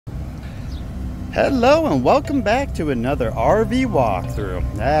Hello and welcome back to another RV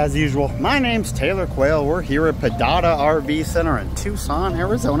walkthrough. As usual, my name's Taylor Quayle. We're here at Pedada RV Center in Tucson,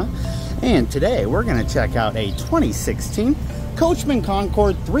 Arizona. And today we're going to check out a 2016 Coachmen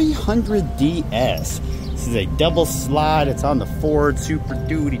Concord 300DS. This is a double slide. It's on the Ford Super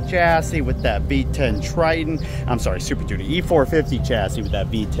Duty chassis with that V10 Triton. I'm sorry, Super Duty E450 chassis with that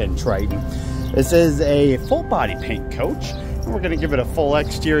V10 Triton. This is a full body paint coach. We're going to give it a full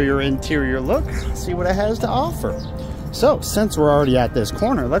exterior interior look, see what it has to offer. So since we're already at this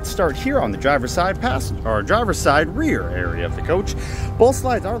corner, let's start here on the driver's side passenger or driver's side rear area of the coach. Both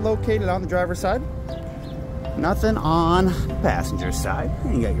slides are located on the driver's side, nothing on the passenger side.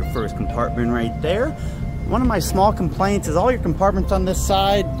 And you got your first compartment right there. One of my small complaints is all your compartments on this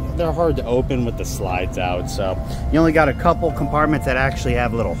side, they're hard to open with the slides out. So you only got a couple compartments that actually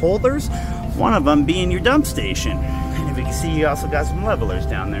have little holders, one of them being your dump station. And if you can see, you also got some levelers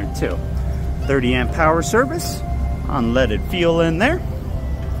down there too. 30 amp power service, unleaded fuel in there,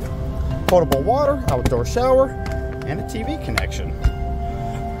 potable water, outdoor shower, and a TV connection.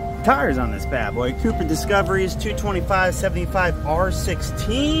 Tires on this bad boy, Cooper Discoveries 225/75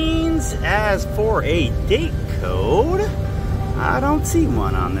 R16s. As for a date code, I don't see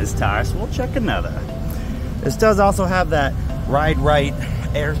one on this tire, so we'll check another. This does also have that ride right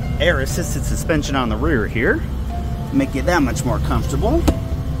air assisted suspension on the rear here, make you that much more comfortable.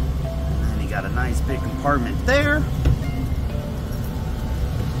 And you got a nice big compartment there.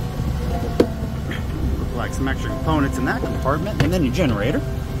 Look like some extra components in that compartment, and then your generator.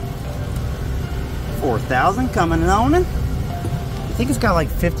 4,000 coming and owning. I think it's got like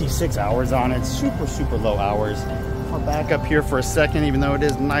 56 hours on it. Super low hours. I'll back up here for a second, even though it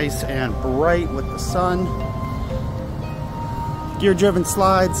is nice and bright with the sun. Gear driven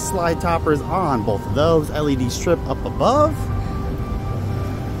slides, slide toppers on both of those, LED strip up above.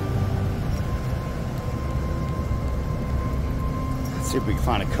 Let's see if we can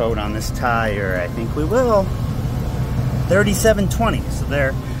find a code on this tire. I think we will. 3720. So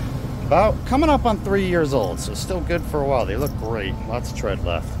they're about coming up on 3 years old, so still good for a while. They look great. Lots of tread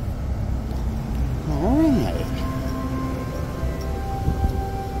left. All right.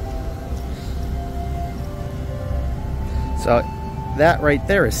 So that right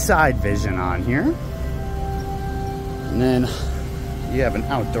there is side vision on here. And then you have an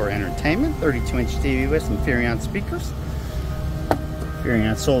outdoor entertainment, 32-inch TV with some Furion speakers.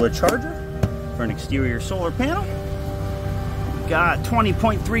 Furion solar charger for an exterior solar panel. Got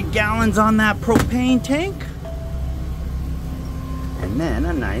 20.3 gallons on that propane tank. And then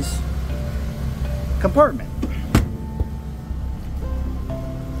a nice compartment.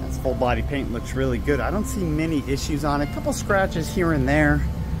 Full body paint looks really good. I don't see many issues on it. A couple scratches here and there.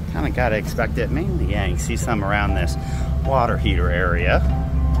 Kind of got to expect it. Mainly, yeah, you can see some around this water heater area.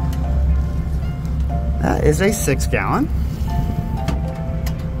 That is a 6-gallon.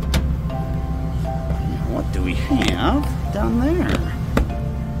 What do we have down there?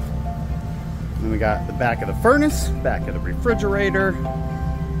 Then we got the back of the furnace, back of the refrigerator.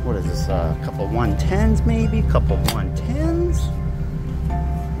 What is this? A couple 110s maybe? A couple 110s.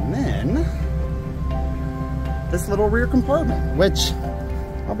 And then this little rear compartment, which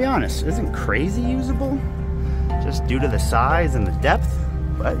I'll be honest, isn't crazy usable just due to the size and the depth,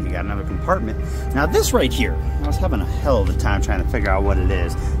 but you got another compartment. Now this right here, I was having a hell of a time trying to figure out what it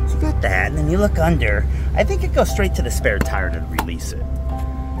is. So you got that, and then you look under. I think it goes straight to the spare tire to release it.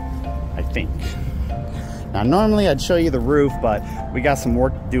 I think. Now normally I'd show you the roof, but we got some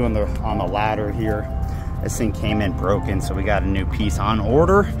work to do on the ladder here. This thing came in broken, so we got a new piece on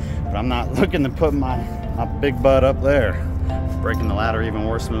order, but I'm not looking to put my big butt up there. It's breaking the ladder even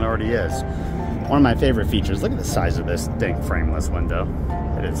worse than it already is. One of my favorite features, look at the size of this dang frameless window.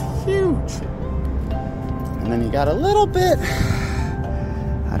 It is huge. And then you got a little bit,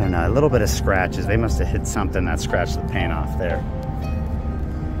 I don't know, a little bit of scratches. They must have hit something that scratched the paint off there.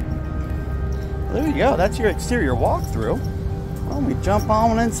 There you go, that's your exterior walkthrough. Why don't we jump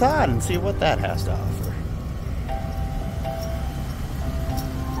on inside and see what that has to offer.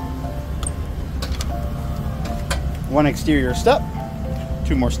 One exterior step,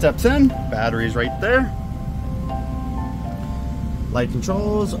 2 more steps in, batteries right there. Light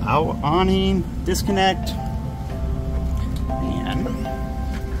controls, out, awning, disconnect. And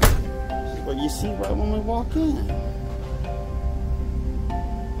what you see right when we walk in.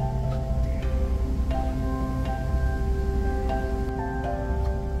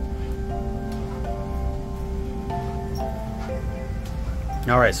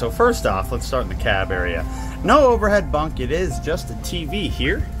 All right, so first off, let's start in the cab area. No overhead bunk, it is just a TV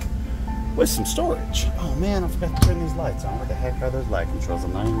here with some storage. Oh man, I forgot to turn these lights on. What the heck are those light controls?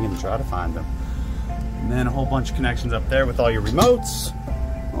 I'm not even gonna try to find them. And then a whole bunch of connections up there with all your remotes.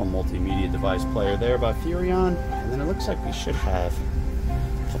 Little multimedia device player there by Furrion. And then it looks like we should have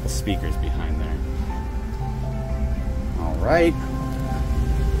a couple speakers behind there. All right.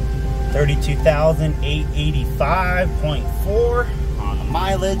 32,885.4 on the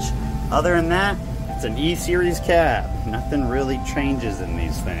mileage. Other than that, it's an E-Series cab. Nothing really changes in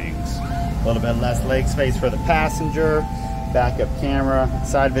these things. A little bit less leg space for the passenger. Backup camera,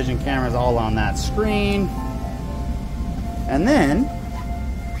 side vision cameras all on that screen. And then,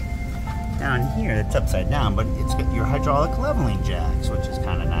 down here, it's upside down, but it's got your hydraulic leveling jacks, which is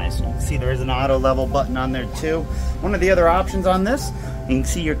kind of nice. You can see there is an auto level button on there too. One of the other options on this, you can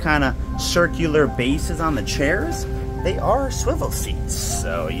see your kind of circular bases on the chairs. They are swivel seats,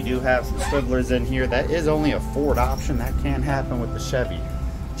 so you do have some swivelers in here. That is only a Ford option. That can happen with the Chevy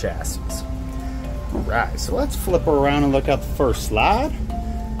chassis. All right, so let's flip her around and look at the first slide.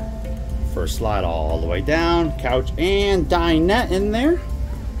 First slide all the way down. Couch and dinette in there.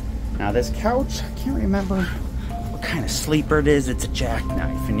 Now this couch, I can't remember what kind of sleeper it is. It's a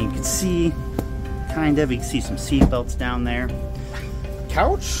jackknife, and you can see, you can see some seat belts down there.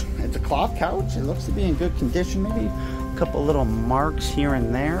 Couch, it's a cloth couch. It looks to be in good condition. Maybe a couple little marks here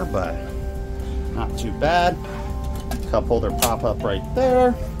and there, but not too bad. Cup holder pop up right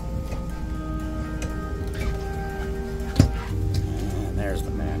there. And there's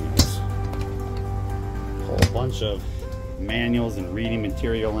the manuals. Whole bunch of manuals and reading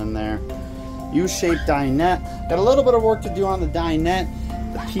material in there. U-shaped dinette. Got a little bit of work to do on the dinette.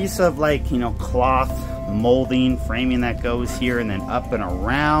 The piece of, like, you know, cloth molding, framing that goes here and then up and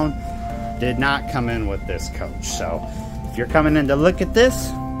around did not come in with this coach. So if you're coming in to look at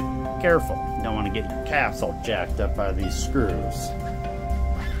this, careful. You don't want to get your calves all jacked up by these screws.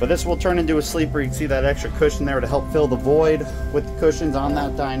 But this will turn into a sleeper. You can see that extra cushion there to help fill the void with the cushions on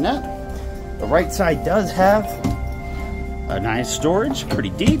that dinette. The right side does have a nice storage, pretty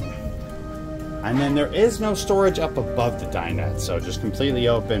deep. And then there is no storage up above the dinette, so just completely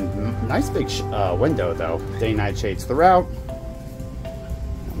open. Nice big window though, day-night shades throughout.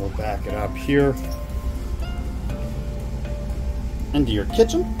 And we'll back it up here into your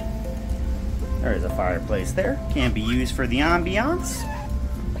kitchen. There is a fireplace there. Can be used for the ambiance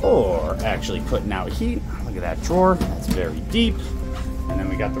or actually putting out heat. Look at that drawer, that's very deep. And then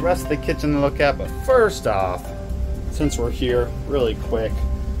we got the rest of the kitchen to look at, but first off, since we're here, really quick,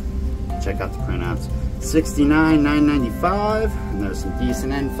 check out the printouts. $69,995, and there's some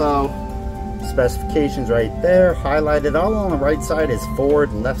decent info. Specifications right there, highlighted. All on the right side is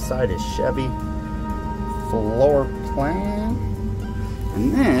Ford, left side is Chevy. Floor plan.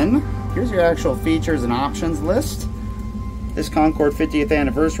 And then, here's your actual features and options list. This Concord 50th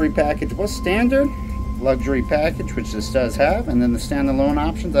anniversary package was standard. Luxury package, which this does have, and then the standalone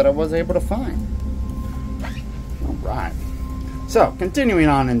options that I was able to find. All right. So, continuing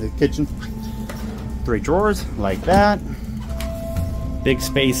on in the kitchen, 3 drawers like that. Big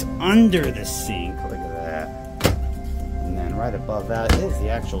space under the sink, look at that. And then right above that is the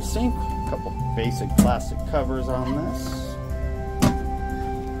actual sink. A couple basic plastic covers on this.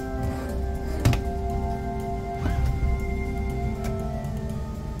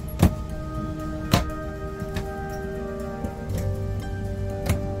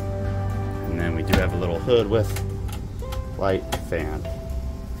 And then we do have a little hood with light fan.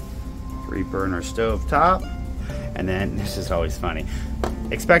 3-burner stove top. And then, this is always funny,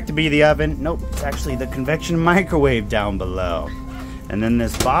 expect to be the oven. Nope, it's actually the convection microwave down below. And then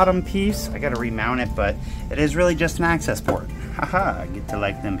this bottom piece, I gotta remount it, but it is really just an access port. Haha, get to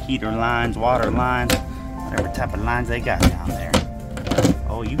like them heater lines, water lines, whatever type of lines they got down there.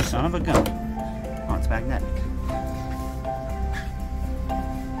 Oh, you son of a gun. Oh, it's magnetic.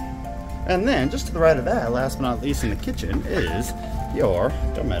 And then, just to the right of that, last but not least in the kitchen, is your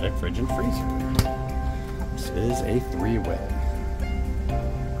Dometic fridge and freezer. This is a 3-way.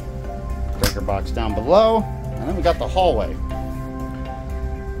 Breaker box down below, and then we got the hallway.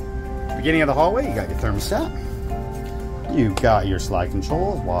 Beginning of the hallway, you got your thermostat. You've got your slide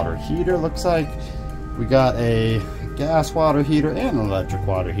controls, water heater, looks like. We got a gas water heater and an electric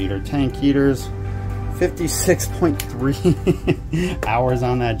water heater. Tank heaters. 56.3 hours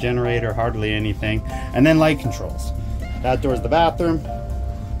on that generator, hardly anything. And then light controls. That door's the bathroom.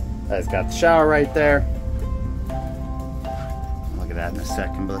 That's got the shower right there. Look at that in a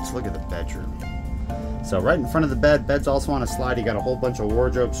second, but let's look at the bedroom. So right in front of the bed, bed's also on a slide. You got a whole bunch of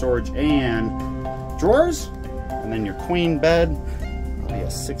wardrobe storage and drawers. And then your queen bed, it'll be a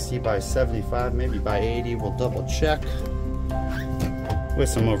 60 by 75, maybe by 80. We'll double check. With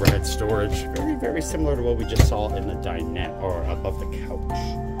some overhead storage. Very, very similar to what we just saw in the dinette or above the couch.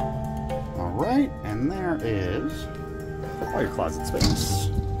 All right. right, and there is all your closet space.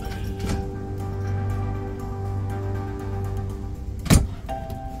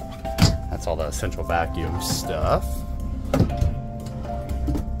 That's all the essential vacuum stuff.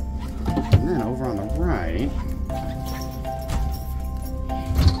 And then over on the right,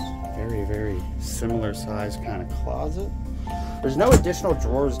 very similar size kind of closet. There's no additional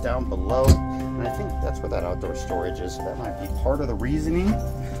drawers down below, and I think that's where that outdoor storage is. So that might be part of the reasoning.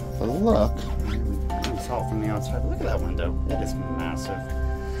 But look, I saw it from the outside. Look at that window. It is massive.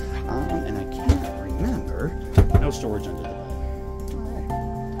 And I can't remember. No storage under the bed.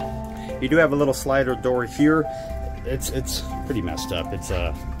 All right. You do have a little slider door here. It's pretty messed up. It's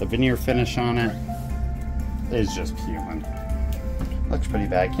the veneer finish on it is just human. Looks pretty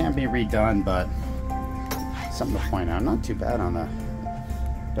bad. Can't be redone, but something to point out. Not too bad on the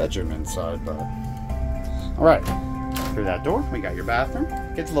bedroom inside, but all right. Through that door, we got your bathroom.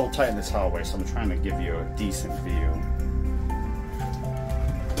 Gets a little tight in this hallway, so I'm trying to give you a decent view.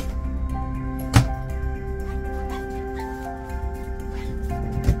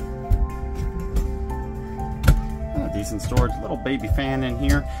 Decent storage, little baby fan in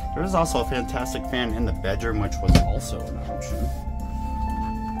here. There is also a fantastic fan in the bedroom, which was also an option.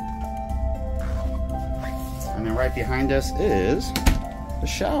 And then right behind us is the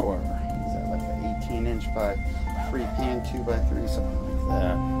shower. Is that like an 18-inch by 3 pan 2x3, something like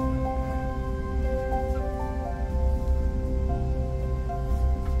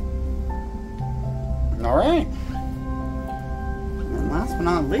that. All right. Last but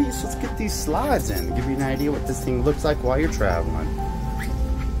not least, let's get these slides in. Give you an idea what this thing looks like while you're traveling.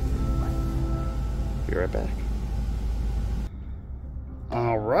 Be right back.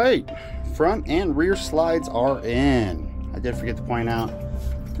 All right, front and rear slides are in. I did forget to point out,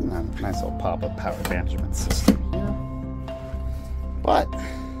 nice little pop-up power management system here. But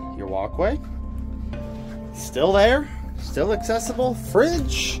your walkway, still there, still accessible.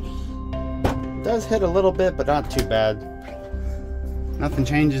 Fridge does hit a little bit, but not too bad. Nothing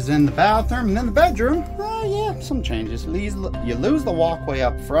changes in the bathroom. And then the bedroom, yeah, some changes. You lose the walkway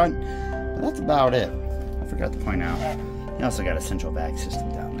up front, but that's about it. I forgot to point out, you also got a central vac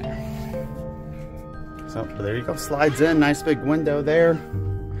system down there. So there you go, slides in, nice big window there.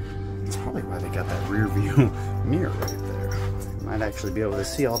 That's probably why they got that rear view mirror right there. You might actually be able to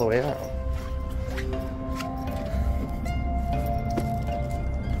see all the way out.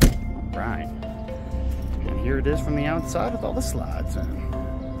 All right. Here it is from the outside with all the slides in.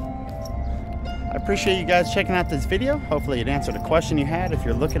 I appreciate you guys checking out this video. Hopefully it answered a question you had if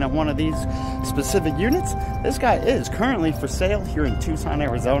you're looking at one of these specific units. This guy is currently for sale here in Tucson,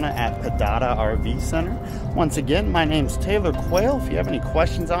 Arizona at Pedada RV Center. Once again, my name's Taylor Quayle. If you have any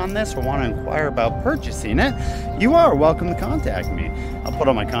questions on this or want to inquire about purchasing it, you are welcome to contact me. I'll put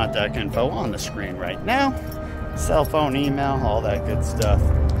all my contact info on the screen right now. Cell phone, email, all that good stuff.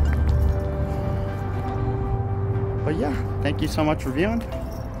 But yeah, thank you so much for viewing.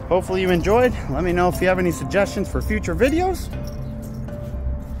 Hopefully you enjoyed. Let me know if you have any suggestions for future videos.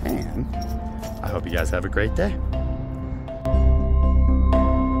 And I hope you guys have a great day.